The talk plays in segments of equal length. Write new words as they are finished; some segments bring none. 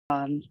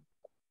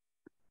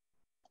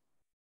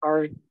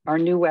our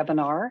new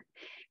webinar.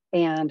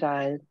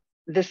 And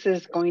this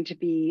is going to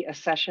be a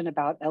session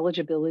about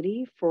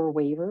eligibility for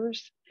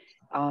waivers.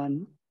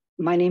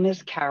 My name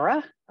is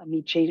Kara.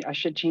 I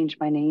should change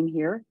my name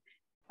here.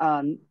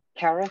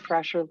 Kara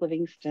Thrasher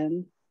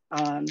Livingston,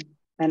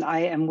 and I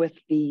am with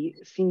the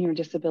Senior and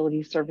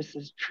Disabilities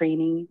Services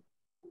Training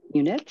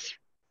Unit.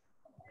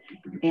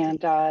 And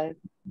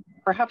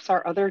perhaps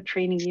our other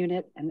training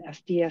unit and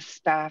SDS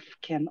staff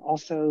can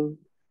also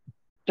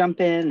jump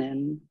in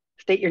and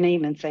state your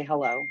name and say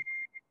hello.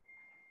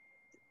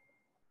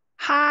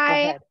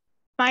 Hi,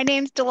 my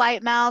name's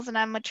Delight Mells and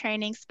I'm a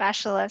training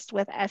specialist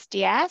with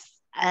SDS,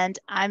 and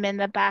I'm in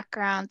the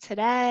background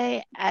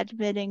today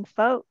admitting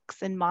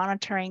folks and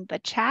monitoring the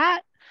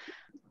chat.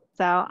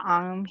 So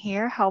I'm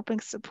here helping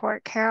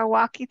support Kara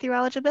walk you through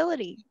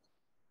eligibility.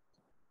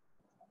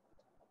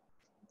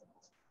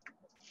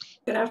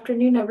 Good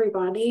afternoon,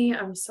 everybody.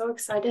 I'm so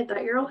excited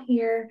that you're all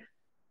here.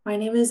 My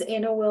name is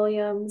Anna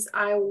Williams.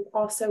 I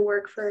also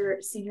work for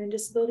Senior and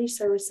Disability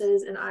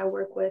Services, and I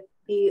work with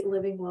the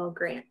Living Well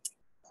grant.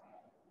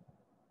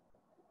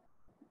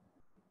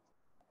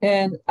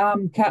 And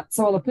I'm Kat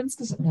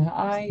Zawala-Pinskas, and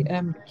I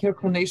am care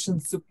coordination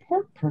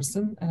support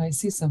person, and I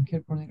see some care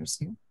coordinators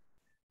here.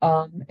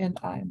 And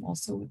I'm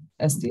also with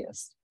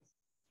SDS.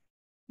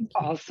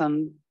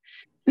 Awesome.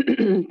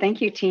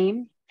 Thank you,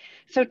 team.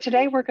 So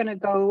today we're going to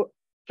go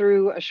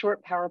through a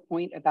short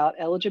PowerPoint about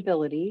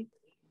eligibility,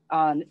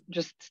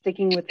 just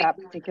sticking with that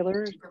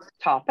particular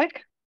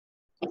topic.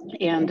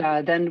 And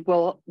then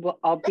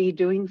I'll be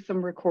doing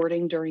some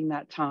recording during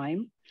that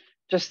time,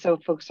 just so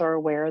folks are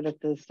aware that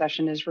the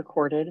session is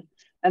recorded.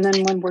 And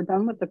then when we're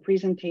done with the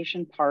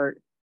presentation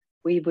part,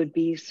 we would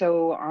be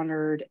so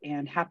honored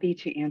and happy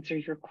to answer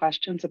your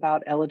questions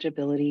about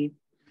eligibility,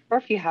 or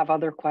if you have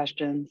other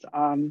questions,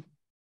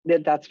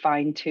 that's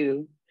fine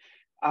too.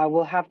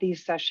 We'll have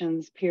these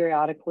sessions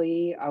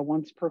periodically,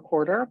 once per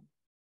quarter,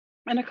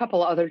 and a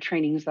couple other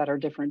trainings that are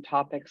different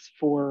topics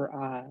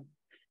for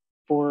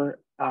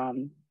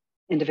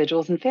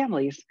individuals and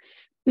families.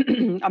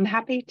 I'm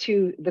happy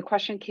to, the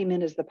question came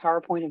in, is the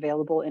PowerPoint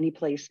available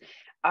anyplace?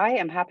 I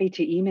am happy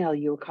to email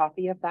you a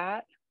copy of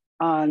that.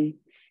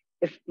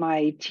 If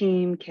my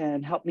team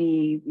can help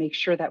me make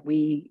sure that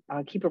we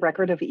keep a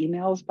record of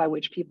emails by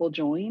which people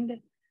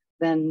joined,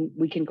 then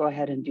we can go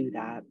ahead and do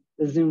that.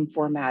 The Zoom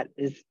format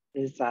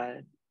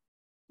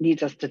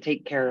needs us to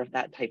take care of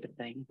that type of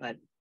thing, but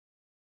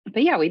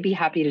yeah, we'd be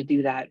happy to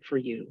do that for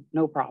you,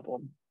 no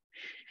problem.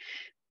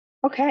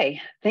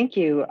 Okay, thank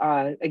you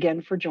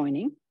again for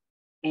joining.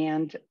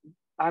 And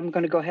I'm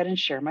going to go ahead and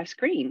share my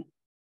screen.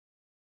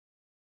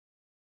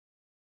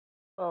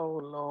 Oh,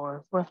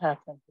 Lord, what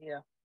happened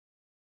here?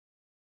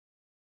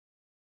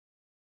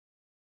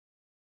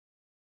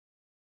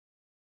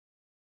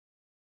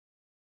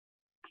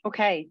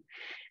 Okay,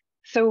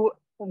 so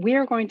we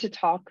are going to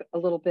talk a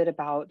little bit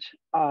about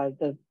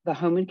the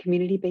home and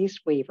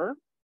community-based waiver.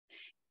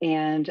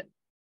 And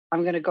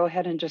I'm going to go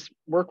ahead and just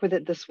work with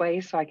it this way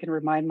so I can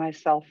remind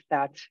myself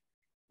that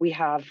we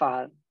have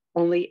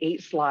only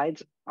 8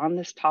 slides on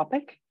this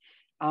topic.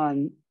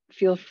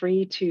 Feel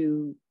free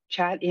to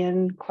chat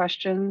in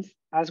questions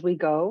as we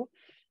go.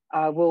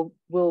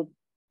 We'll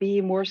be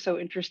more so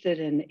interested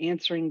in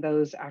answering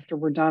those after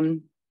we're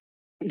done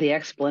the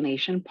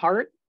explanation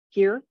part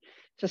here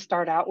to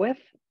start out with.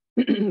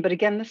 But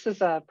again, this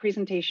is a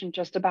presentation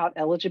just about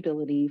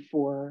eligibility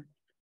for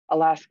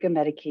Alaska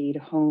Medicaid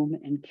home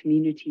and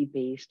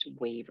community-based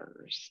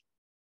waivers.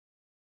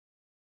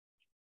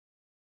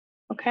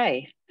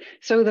 Okay,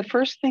 so the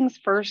first things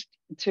first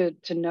to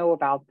know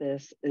about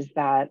this is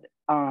that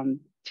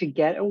to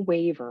get a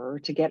waiver,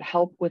 to get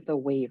help with a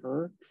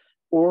waiver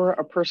or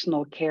a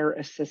personal care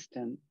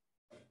assistant,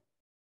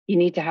 you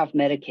need to have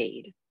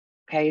Medicaid.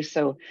 Okay,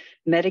 so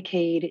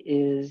Medicaid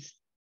is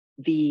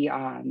the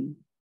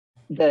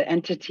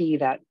entity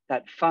that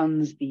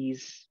funds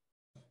these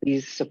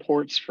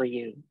supports for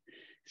you.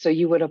 So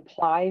you would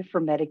apply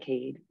for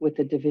Medicaid with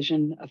the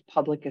Division of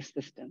Public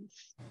Assistance.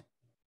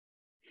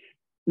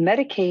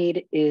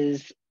 Medicaid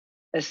is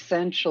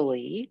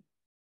essentially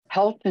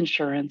health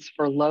insurance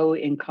for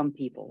low-income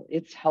people.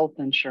 It's health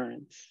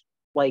insurance,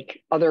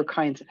 like other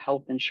kinds of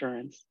health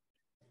insurance.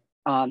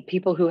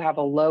 People who have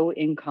a low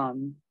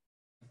income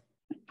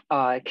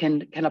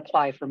can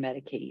apply for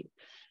Medicaid.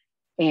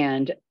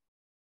 And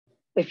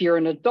if you're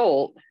an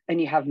adult and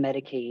you have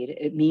Medicaid,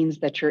 it means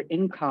that your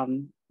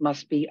income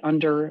must be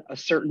under a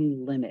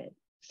certain limit.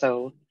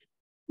 So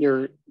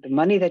the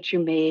money that you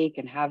make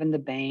and have in the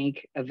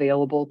bank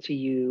available to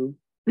you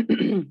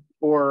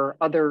or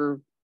other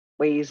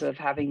ways of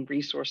having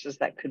resources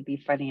that could be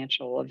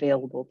financial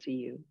available to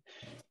you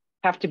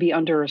have to be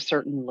under a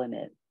certain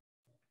limit.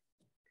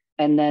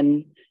 And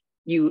then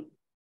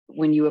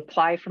when you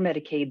apply for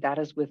Medicaid, that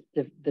is with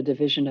the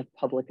Division of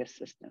Public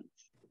Assistance,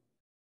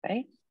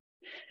 okay?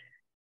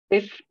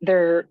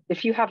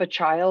 If you have a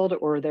child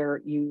or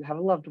you have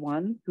a loved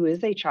one who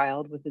is a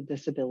child with a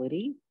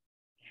disability,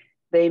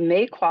 they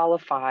may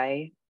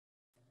qualify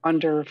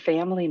under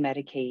family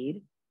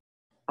Medicaid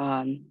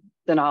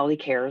Denali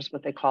Care is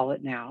what they call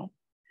it now,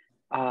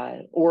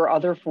 or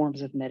other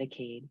forms of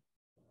Medicaid.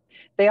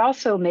 They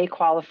also may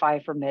qualify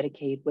for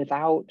Medicaid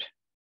without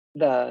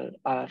the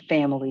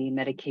family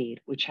Medicaid,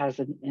 which has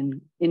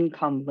an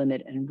income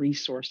limit and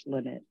resource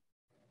limit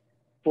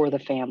for the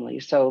family.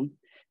 So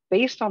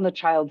based on the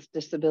child's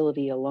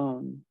disability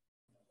alone,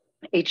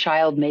 a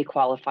child may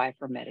qualify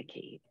for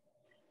Medicaid.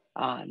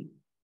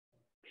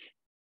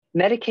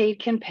 Medicaid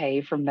can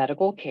pay for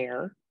medical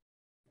care,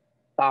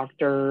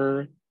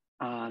 doctor,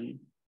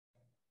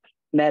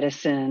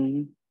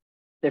 medicine,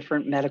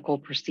 different medical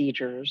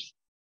procedures.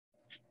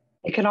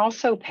 It can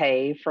also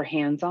pay for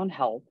hands-on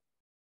help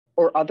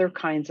or other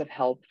kinds of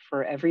help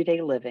for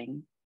everyday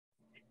living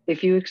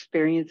if you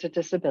experience a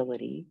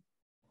disability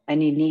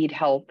and you need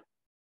help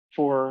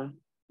for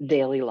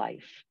daily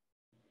life.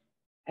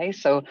 Okay,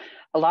 so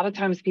a lot of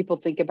times people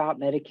think about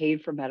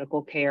Medicaid for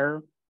medical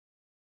care.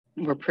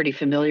 We're pretty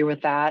familiar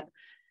with that.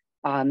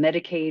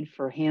 Medicaid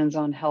for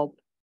hands-on help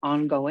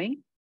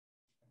ongoing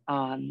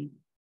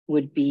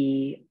would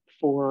be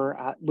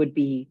for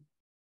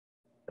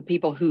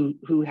people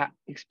who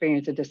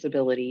experience a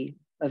disability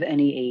of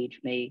any age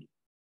may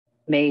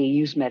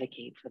use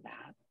Medicaid for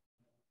that.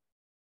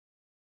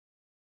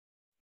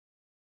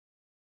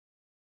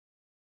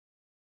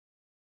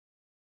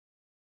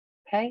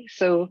 Okay,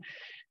 so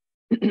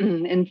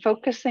in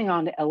focusing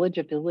on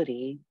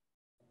eligibility,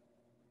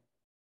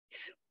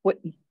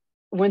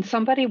 when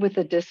somebody with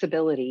a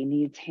disability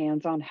needs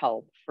hands-on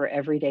help for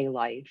everyday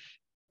life,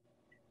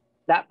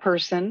 that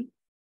person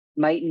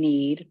might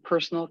need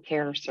personal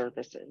care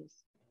services,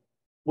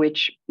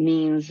 which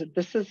means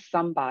this is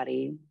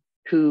somebody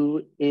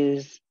who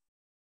is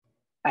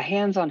a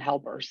hands-on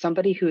helper,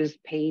 somebody who is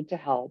paid to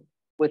help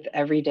with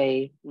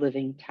everyday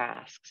living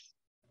tasks.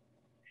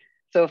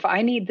 So if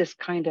I need this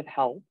kind of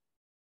help,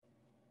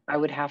 I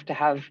would have to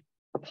have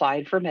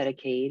applied for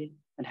Medicaid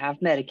and have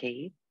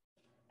Medicaid,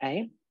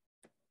 okay,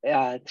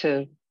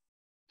 to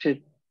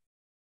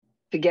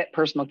get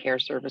personal care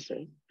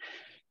services.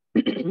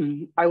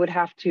 I would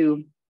have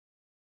to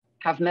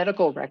have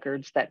medical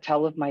records that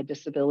tell of my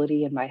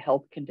disability and my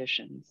health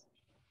conditions.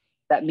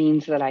 That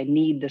means that I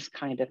need this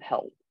kind of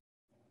help,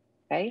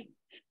 okay?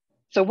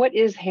 So what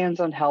is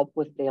hands-on help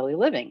with daily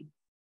living?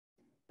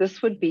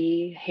 This would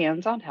be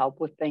hands-on help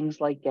with things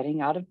like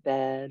getting out of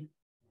bed,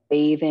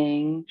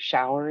 bathing,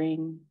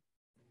 showering,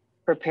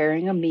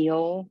 preparing a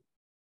meal,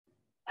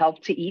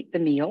 help to eat the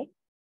meal,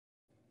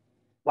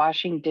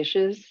 washing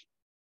dishes,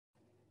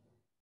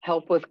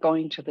 help with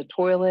going to the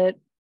toilet,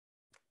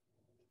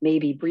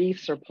 maybe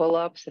briefs or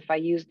pull-ups if I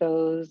use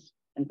those,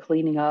 and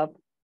cleaning up,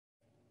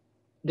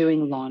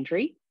 doing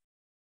laundry,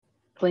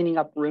 cleaning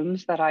up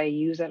rooms that I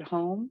use at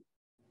home,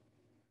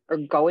 or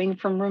going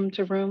from room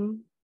to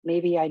room.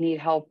 Maybe I need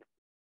help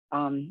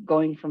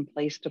going from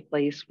place to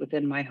place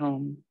within my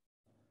home.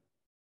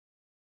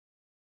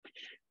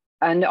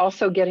 And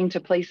also getting to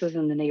places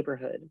in the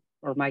neighborhood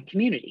or my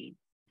community.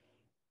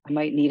 I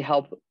might need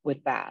help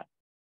with that.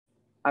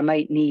 I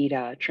might need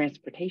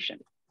transportation.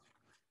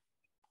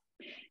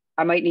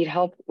 I might need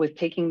help with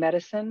taking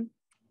medicine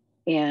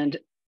and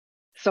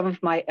some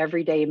of my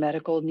everyday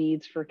medical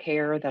needs for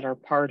care that are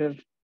part of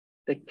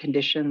the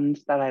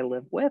conditions that I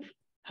live with,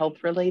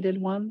 health-related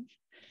ones.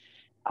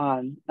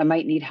 I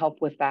might need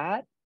help with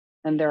that.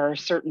 And there are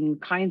certain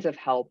kinds of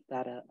help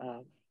that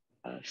a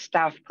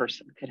staff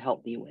person could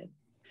help me with.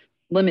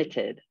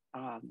 Limited,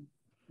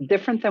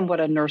 different than what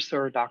a nurse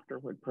or a doctor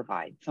would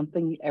provide,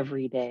 something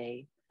every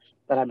day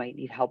that I might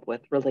need help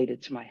with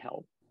related to my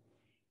health.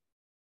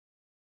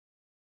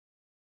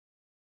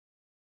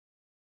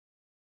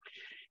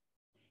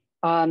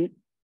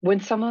 When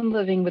someone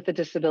living with a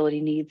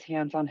disability needs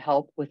hands-on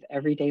help with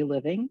everyday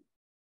living,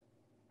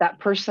 that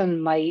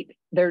person might,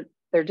 their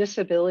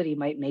disability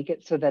might make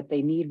it so that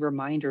they need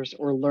reminders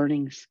or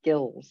learning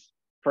skills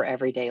for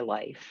everyday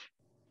life.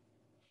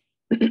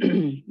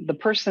 The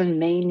person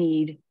may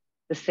need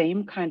the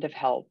same kind of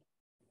help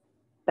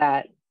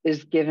that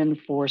is given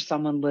for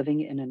someone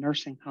living in a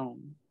nursing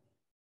home.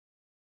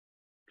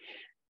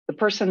 The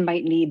person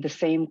might need the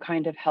same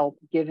kind of help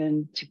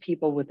given to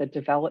people with a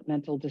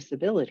developmental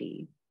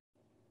disability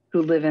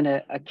who live in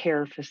a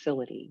care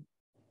facility.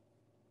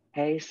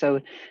 Okay,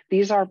 so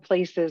these are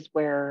places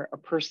where a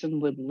person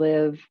would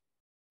live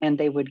and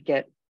they would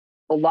get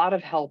a lot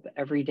of help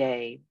every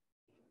day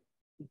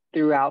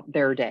throughout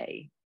their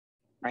day,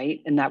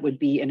 right? And that would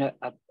be in a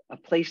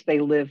place they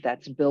live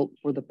that's built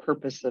for the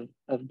purpose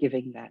of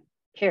giving that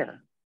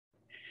care.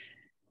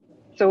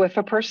 So if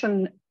a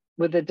person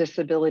with a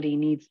disability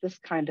needs this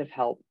kind of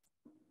help,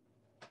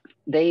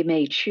 they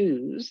may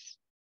choose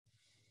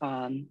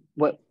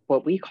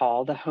what we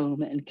call the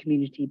home and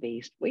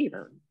community-based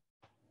waiver.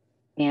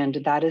 And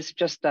that is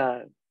just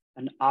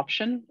an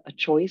option, a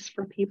choice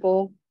for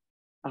people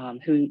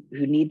who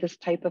need this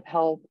type of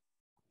help,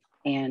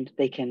 and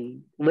they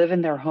can live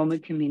in their home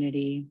and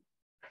community,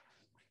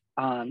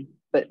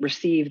 but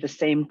receive the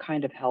same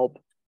kind of help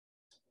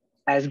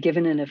as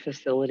given in a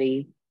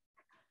facility.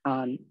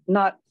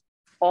 Not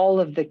all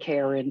of the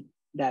care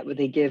that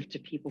they give to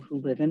people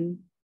who live in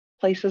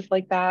places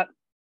like that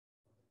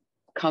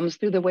comes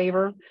through the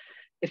waiver.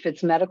 If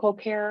it's medical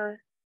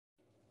care,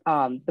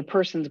 the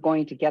person's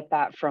going to get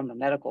that from a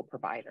medical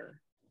provider.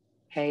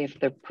 Okay, if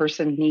the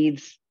person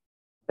needs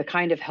the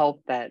kind of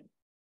help that,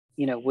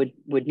 you know,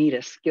 would need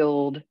a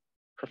skilled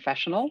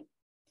professional,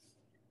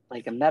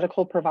 like a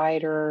medical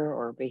provider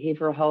or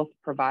behavioral health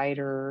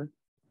provider,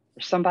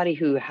 or somebody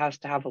who has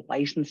to have a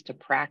license to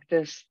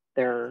practice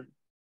their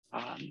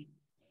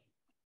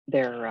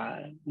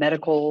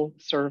medical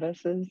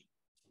services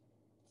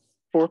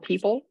for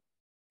people,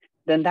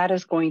 then that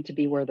is going to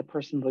be where the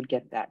person would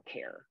get that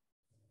care.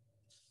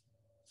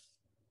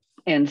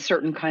 And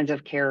certain kinds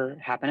of care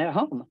happen at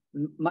home.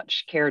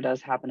 Much care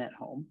does happen at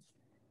home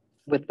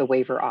with the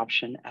waiver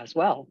option as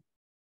well.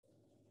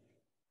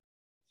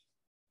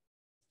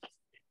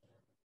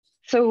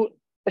 So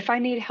if I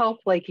need help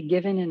like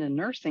given in a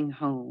nursing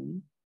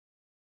home,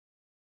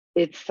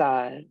 it's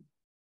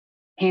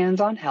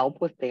hands-on help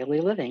with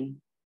daily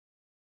living.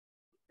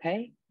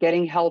 Okay,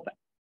 getting help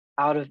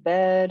out of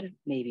bed,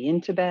 maybe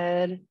into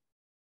bed,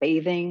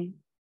 bathing,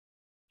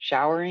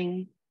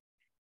 showering,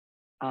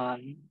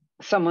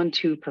 someone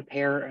to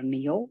prepare a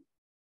meal,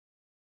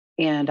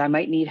 and I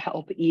might need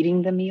help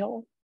eating the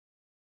meal.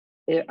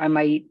 I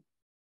might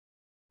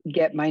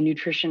get my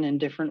nutrition in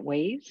different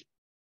ways.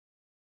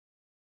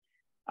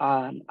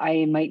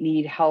 I might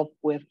need help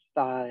with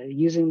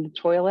using the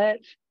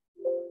toilet.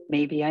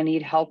 Maybe I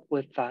need help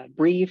with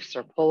briefs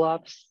or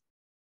pull-ups,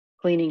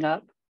 cleaning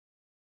up.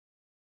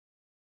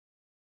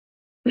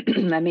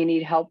 I may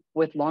need help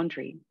with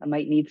laundry. I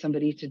might need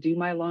somebody to do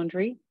my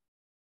laundry,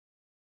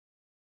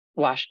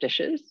 wash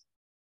dishes.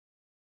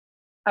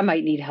 I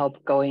might need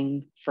help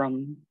going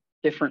from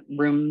different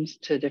rooms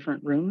to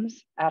different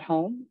rooms at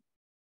home.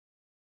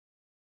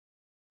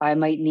 I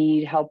might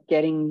need help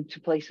getting to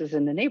places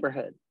in the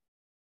neighborhood.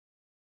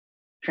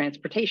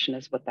 Transportation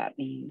is what that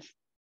means.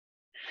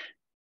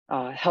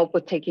 Help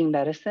with taking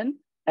medicine,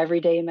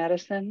 everyday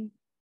medicine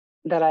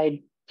that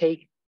I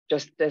take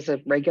just as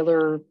a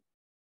regular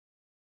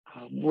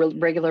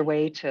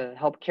way to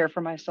help care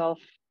for myself,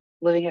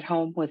 living at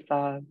home with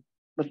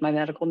my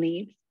medical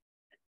needs.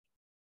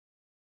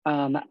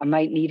 I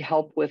might need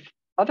help with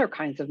other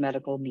kinds of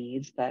medical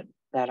needs that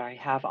I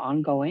have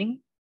ongoing.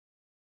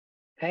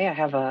 Okay,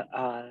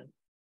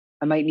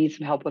 I might need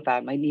some help with that.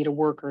 I might need a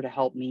worker to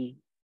help me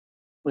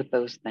with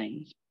those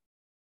things.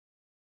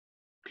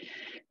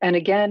 And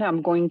again,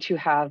 I'm going to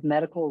have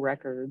medical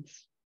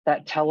records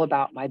that tell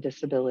about my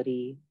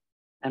disability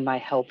and my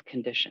health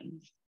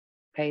conditions.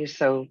 Okay,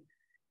 so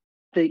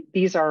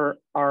these are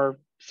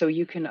so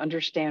you can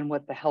understand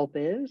what the help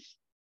is,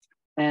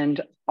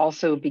 and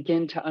also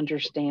begin to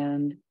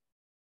understand,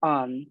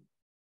 you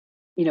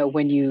know,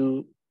 when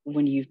you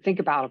think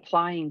about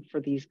applying for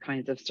these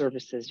kinds of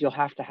services, you'll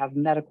have to have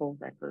medical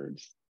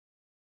records,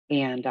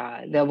 and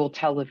they will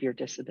tell of your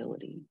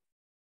disability,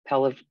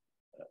 tell of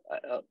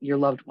your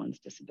loved one's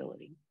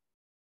disability.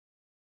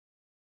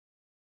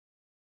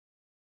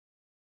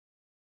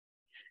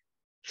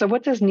 So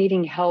what does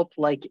needing help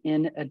like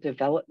in a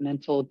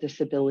developmental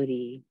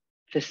disability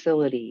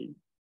facility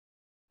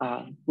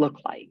look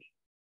like?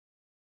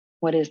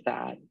 What is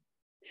that?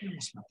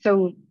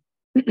 So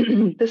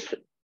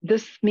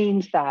this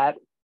means that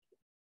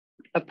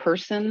a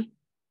person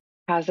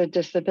has a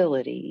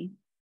disability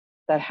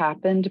that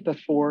happened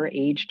before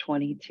age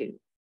 22.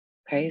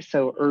 Okay,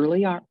 so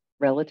early on,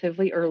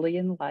 relatively early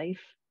in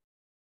life,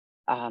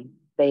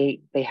 they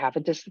have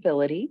a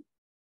disability,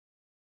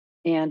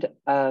 and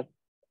a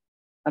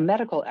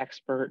medical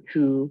expert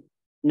who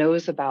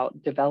knows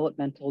about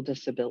developmental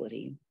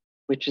disability,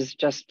 which is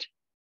just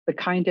the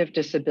kind of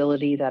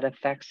disability that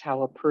affects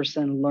how a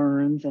person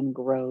learns and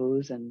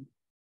grows and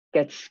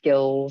gets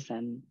skills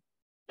and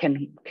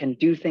can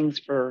do things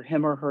for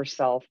him or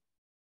herself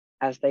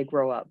as they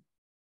grow up.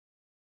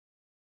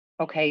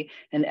 Okay,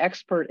 an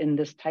expert in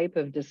this type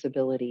of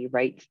disability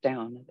writes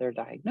down their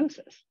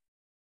diagnosis.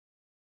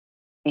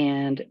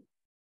 And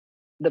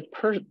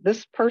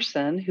this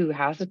person who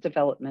has a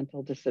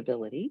developmental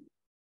disability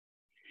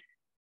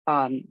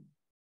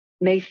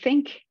may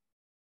think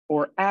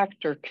or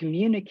act or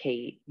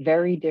communicate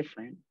very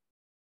different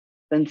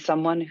than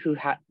someone who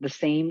had the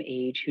same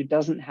age who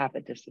doesn't have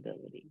a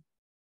disability.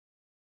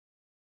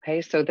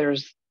 Okay, so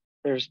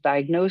there's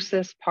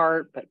diagnosis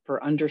part, but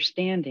for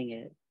understanding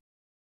it,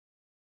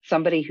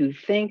 somebody who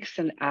thinks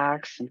and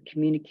acts and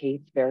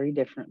communicates very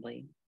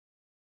differently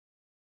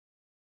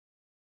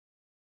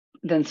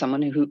than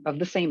someone who of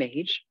the same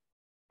age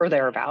or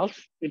thereabouts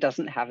who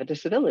doesn't have a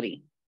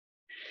disability.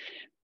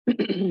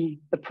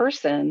 The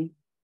person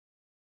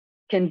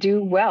can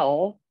do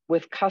well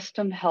with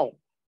custom help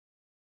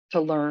to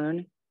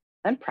learn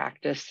and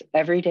practice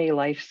everyday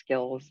life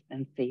skills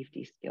and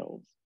safety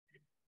skills.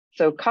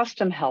 So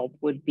custom help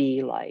would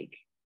be like,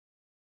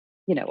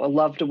 you know, a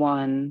loved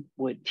one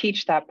would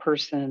teach that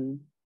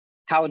person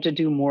how to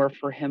do more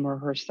for him or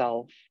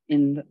herself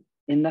in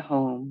the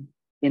home,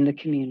 in the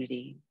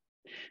community.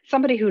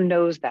 Somebody who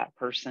knows that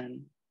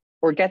person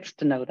or gets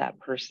to know that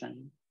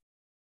person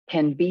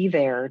can be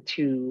there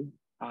to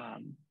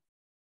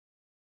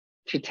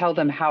to tell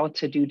them how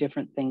to do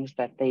different things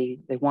that they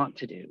want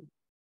to do.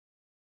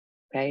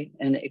 Okay,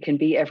 and it can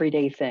be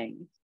everyday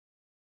things,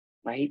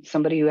 right?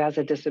 Somebody who has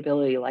a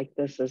disability like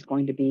this is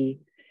going to be,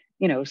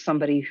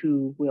 somebody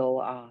who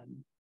will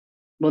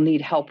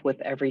need help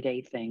with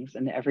everyday things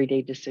and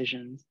everyday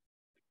decisions.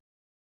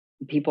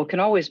 People can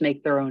always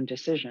make their own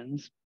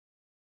decisions,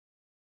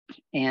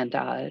 and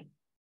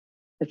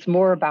it's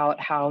more about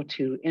how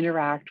to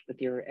interact with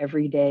your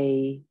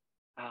everyday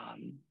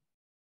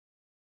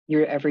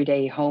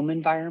home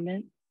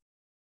environment,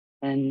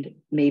 and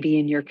maybe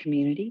in your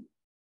community,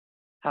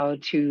 how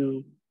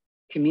to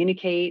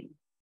communicate,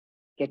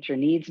 get your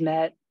needs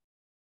met,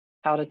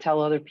 how to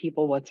tell other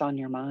people what's on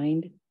your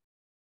mind,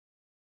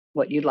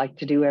 what you'd like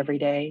to do every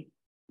day,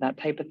 that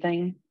type of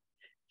thing.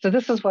 So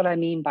this is what I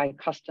mean by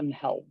custom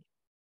help.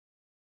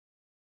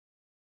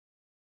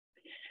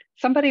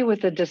 Somebody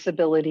with a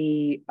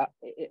disability,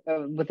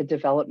 with a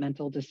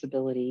developmental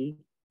disability,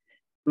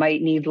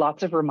 might need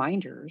lots of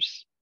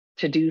reminders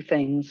to do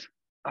things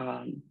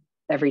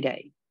every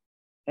day.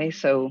 Okay,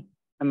 so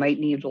I might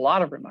need a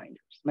lot of reminders,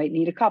 might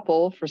need a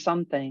couple for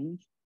some things.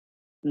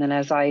 And then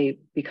as I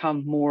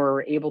become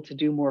more able to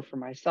do more for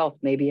myself,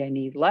 maybe I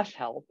need less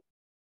help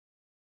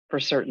for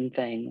certain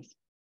things.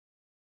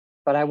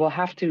 But I'll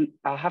have to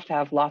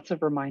have lots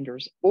of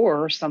reminders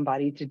or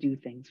somebody to do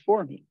things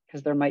for me,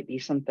 because there might be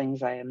some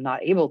things I am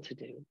not able to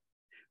do,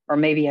 or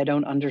maybe I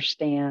don't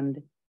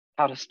understand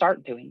how to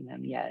start doing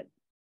them yet.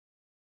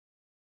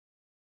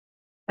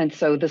 And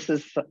so this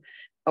is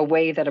a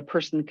way that a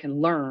person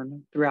can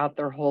learn throughout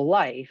their whole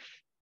life.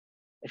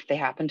 If they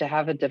happen to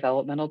have a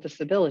developmental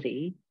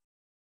disability,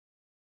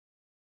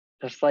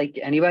 just like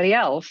anybody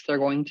else, they're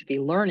going to be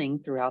learning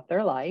throughout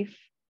their life,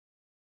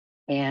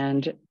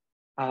 and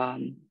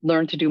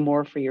learn to do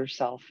more for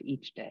yourself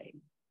each day.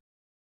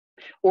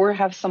 Or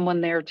have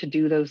someone there to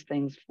do those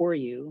things for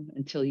you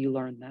until you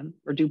learn them,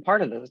 or do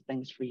part of those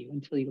things for you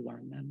until you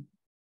learn them.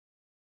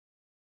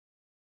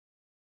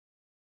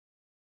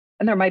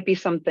 And there might be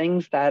some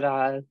things that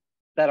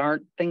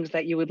aren't things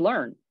that you would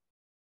learn.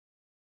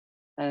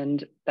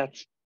 And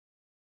that's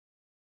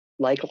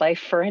like life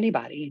for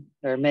anybody.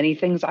 There are many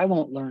things I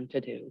won't learn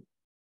to do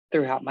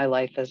throughout my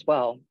life as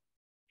well.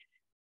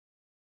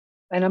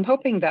 And I'm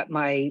hoping that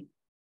my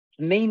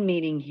main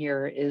meaning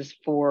here is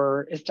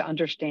to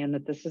understand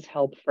that this is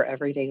help for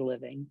everyday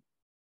living.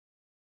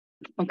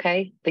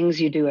 Okay, things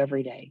you do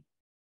every day.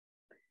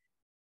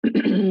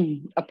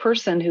 A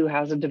person who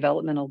has a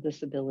developmental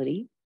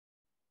disability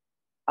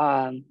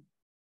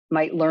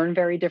might learn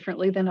very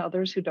differently than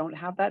others who don't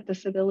have that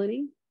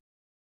disability,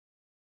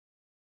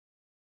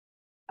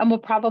 and will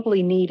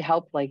probably need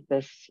help like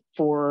this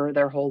for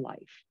their whole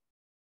life.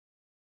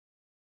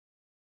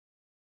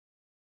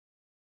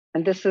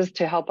 And this is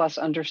to help us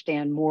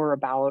understand more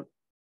about,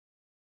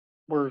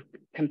 we're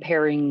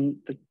comparing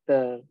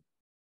the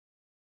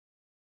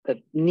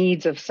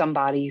needs of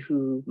somebody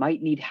who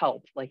might need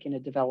help, like in a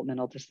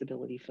developmental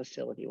disability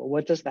facility. Well,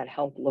 what does that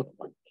help look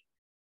like?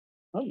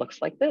 Well, it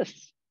looks like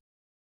this.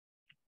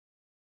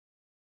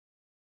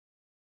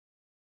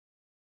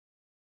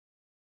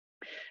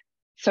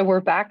 So we're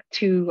back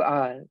to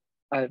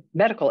a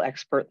medical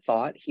expert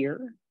thought here,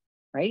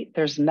 right?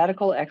 There's a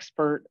medical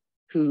expert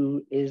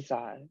who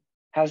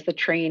has the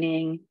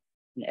training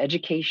and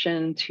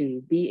education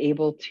to be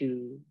able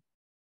to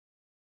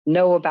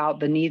know about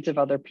the needs of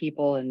other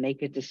people and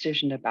make a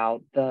decision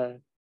about the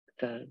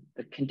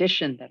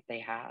condition that they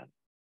have,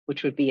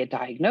 which would be a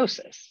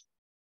diagnosis.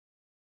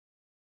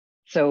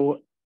 So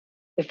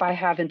if I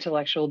have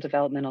intellectual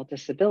developmental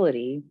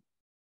disability,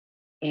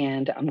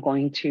 and I'm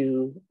going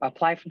to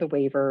apply for the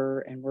waiver,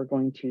 and we're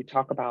going to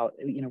talk about,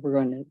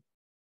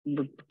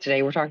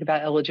 today we're talking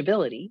about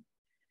eligibility.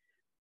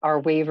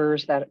 Our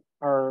waivers that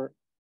are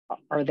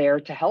there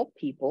to help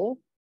people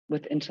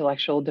with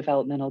intellectual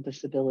developmental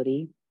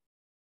disability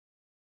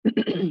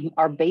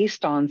are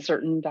based on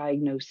certain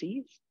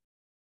diagnoses.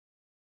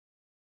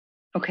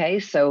 Okay,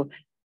 so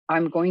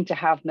I'm going to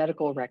have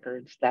medical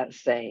records that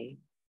say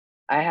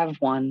I have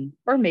one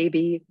or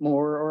maybe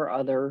more or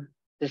other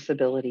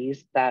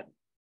disabilities that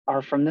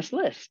are from this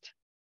list.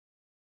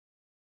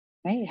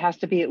 Right? It has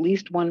to be at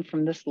least one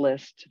from this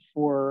list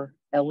for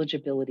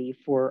eligibility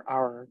for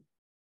our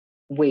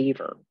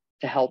waiver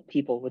to help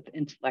people with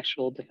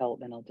intellectual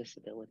developmental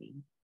disability.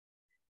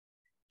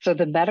 So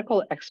the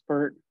medical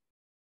expert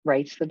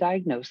writes the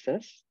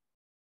diagnosis: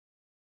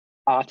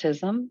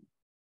 autism,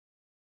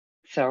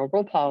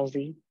 cerebral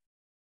palsy,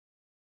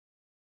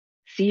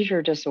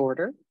 seizure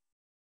disorder,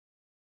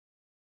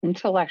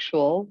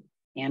 intellectual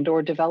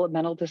and/or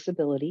developmental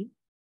disability.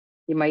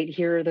 You might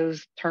hear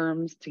those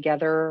terms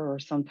together or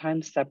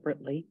sometimes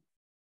separately.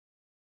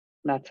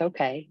 That's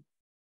okay.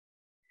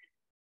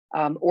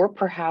 Or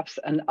perhaps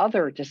an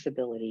other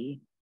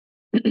disability.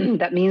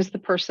 That means the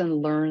person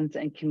learns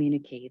and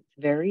communicates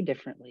very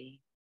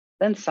differently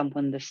than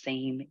someone the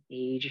same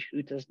age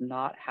who does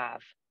not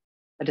have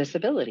a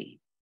disability.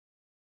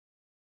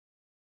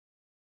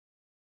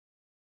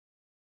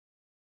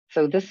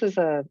 So this is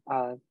a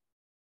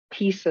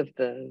piece of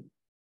the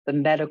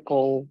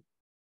medical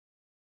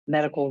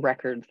medical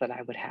records that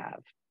I would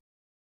have.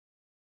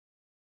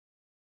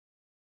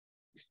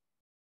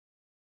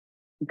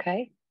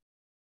 Okay.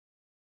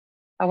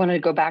 I want to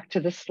go back to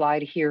this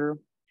slide here.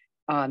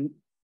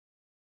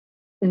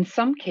 In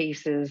some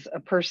cases, a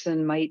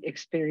person might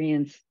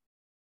experience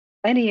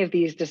any of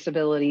these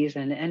disabilities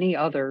and any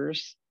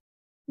others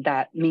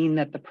that mean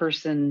that the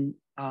person,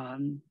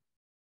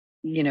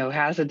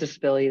 has a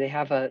disability. They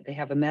have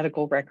a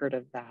medical record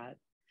of that.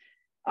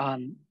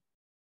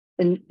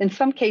 In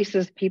some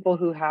cases, people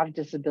who have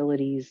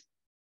disabilities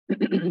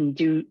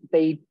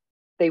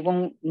they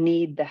won't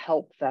need the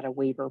help that a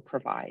waiver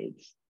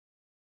provides.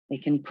 They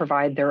can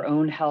provide their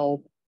own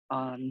help.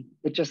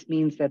 It just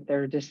means that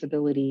their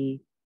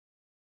disability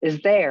is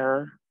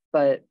there,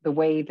 but the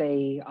way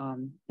they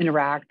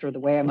interact, or the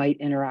way I might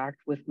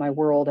interact with my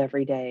world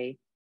every day,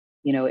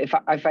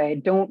 if I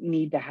don't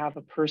need to have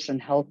a person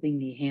helping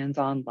me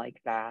hands-on like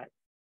that,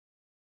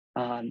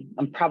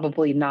 I'm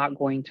probably not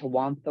going to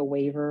want the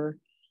waiver.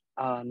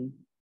 And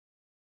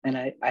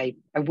I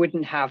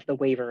wouldn't have the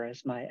waiver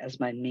as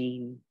my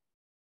main,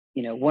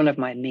 one of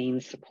my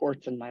main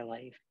supports in my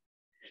life.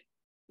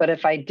 But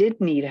if I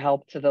did need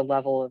help to the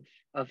level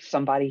of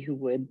somebody who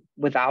would,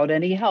 without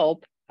any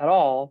help at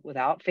all,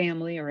 without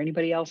family or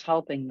anybody else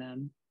helping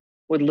them,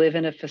 would live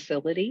in a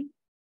facility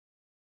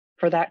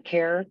for that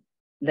care,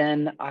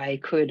 then I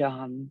could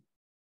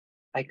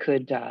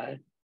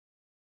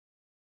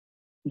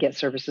get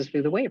services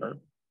through the waiver.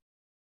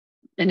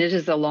 And it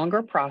is a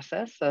longer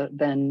process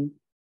than,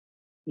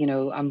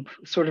 I'm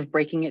sort of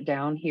breaking it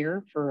down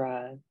here for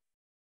a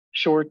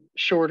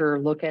shorter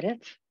look at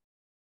it.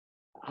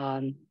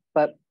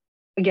 But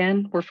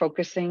again, we're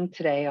focusing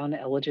today on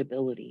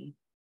eligibility.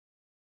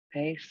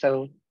 Okay,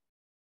 so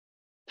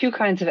two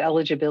kinds of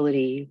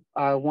eligibility,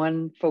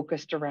 one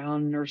focused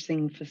around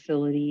nursing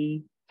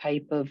facility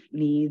type of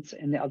needs,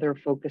 and the other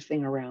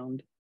focusing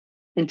around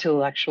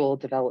intellectual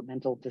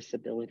developmental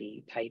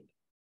disability type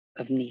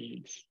of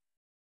needs.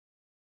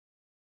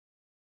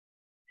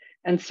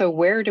 And so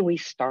where do we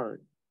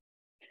start?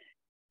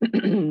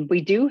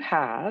 We do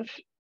have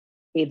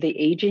the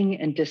Aging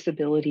and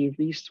Disability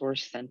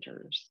Resource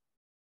Centers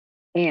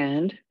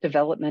and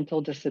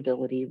Developmental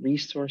Disability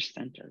Resource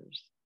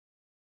Centers.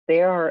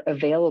 They are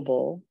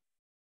available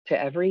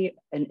to every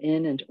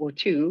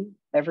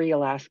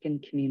Alaskan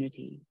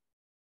community.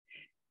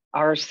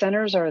 Our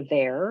centers are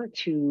there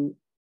to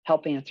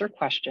help answer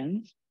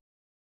questions,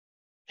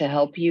 to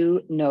help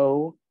you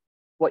know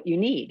what you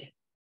need,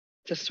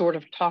 to sort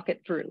of talk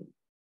it through.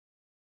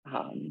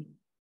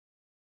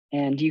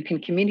 And you can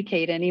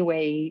communicate any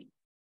way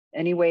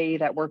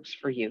that works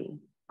for you,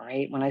 all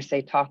right? When I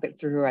say talk it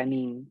through, I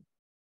mean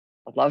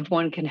a loved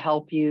one can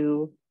help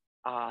you,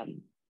 a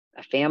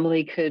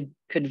family could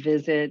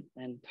visit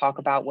and talk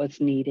about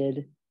what's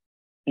needed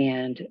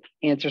and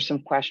answer some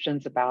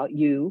questions about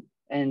you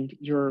and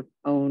your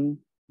own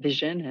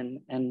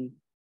vision and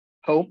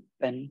hope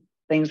and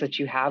things that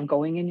you have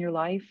going in your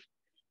life.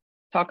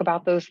 Talk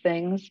about those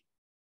things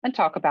and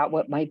talk about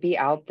what might be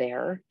out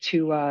there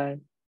to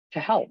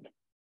help.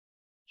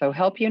 So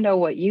help you know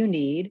what you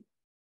need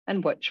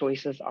and what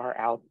choices are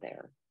out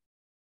there.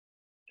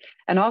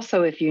 And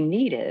also, if you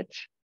need it,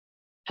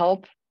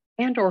 help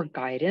and or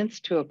guidance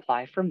to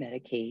apply for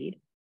Medicaid.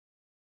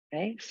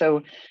 Okay,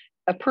 so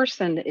a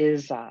person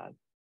is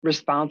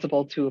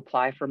responsible to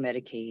apply for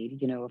Medicaid.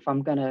 If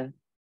I'm gonna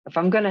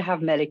have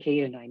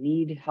Medicaid and I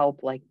need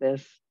help like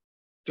this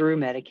through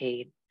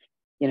Medicaid,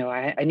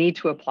 I need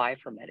to apply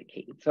for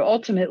Medicaid. So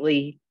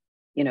ultimately,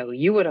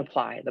 you would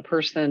apply. The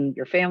person,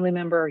 your family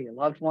member, your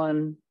loved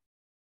one,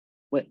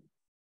 with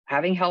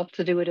having help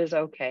to do it is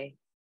okay.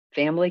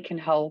 Family can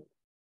help.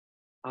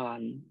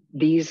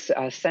 These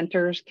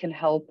centers can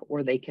help,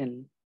 or they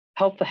can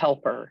help the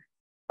helper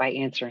by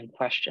answering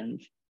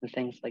questions and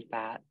things like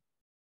that.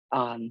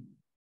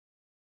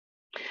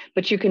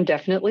 But you can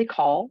definitely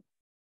call.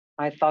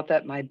 I thought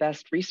that my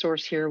best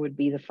resource here would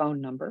be the phone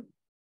number.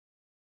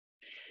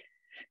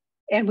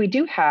 And we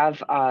do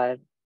have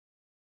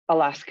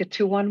Alaska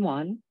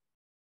 211,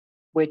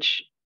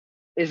 which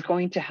is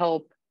going to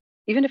help,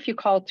 even if you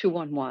call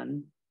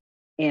 211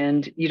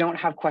 and you don't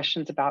have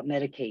questions about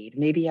Medicaid,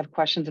 maybe you have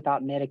questions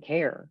about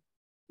Medicare,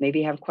 maybe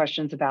you have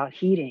questions about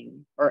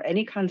heating or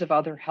any kinds of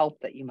other help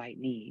that you might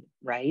need,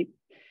 right?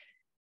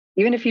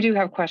 Even if you do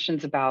have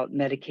questions about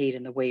Medicaid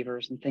and the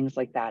waivers and things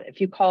like that, if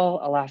you call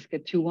Alaska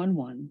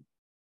 211,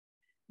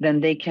 then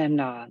they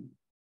can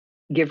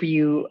give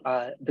you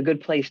the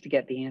good place to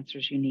get the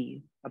answers you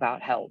need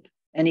about help,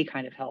 any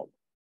kind of help.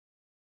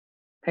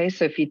 Okay,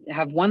 so if you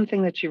have one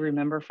thing that you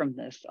remember from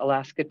this,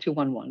 Alaska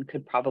 211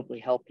 could probably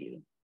help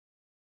you.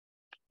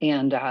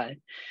 And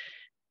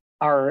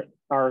our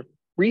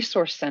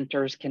resource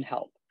centers can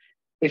help.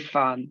 If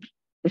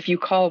you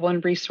call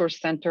one resource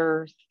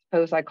center,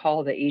 suppose I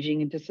call the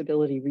Aging and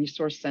Disability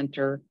Resource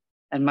Center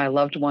and my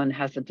loved one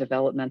has a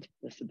developmental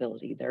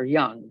disability, they're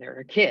young, they're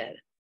a kid,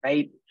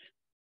 right?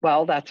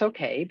 Well, that's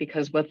okay,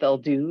 because what they'll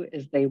do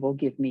is they will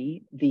give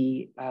me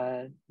the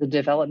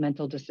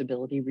Developmental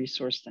Disability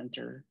Resource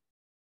Center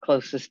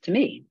closest to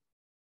me.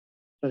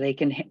 So they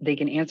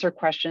can answer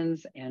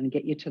questions and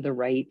get you to the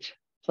right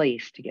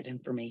place to get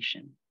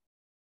information.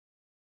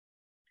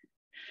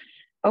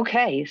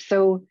 Okay,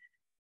 so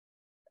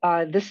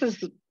I'll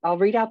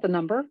read out the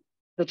number,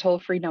 the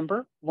toll-free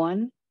number,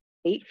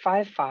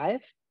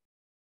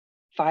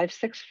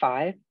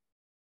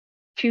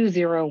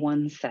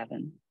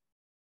 1-855-565-2017,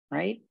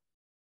 right?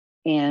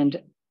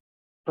 And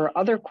for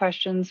other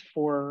questions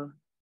for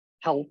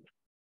help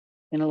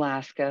in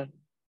Alaska,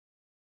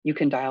 you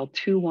can dial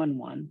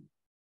 211.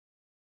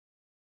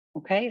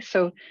 Okay,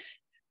 so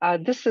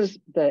this is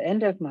the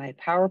end of my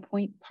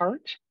PowerPoint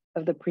part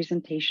of the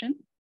presentation.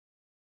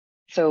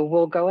 So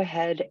we'll go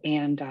ahead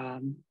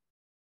and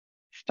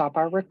stop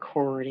our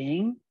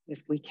recording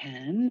if we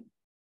can.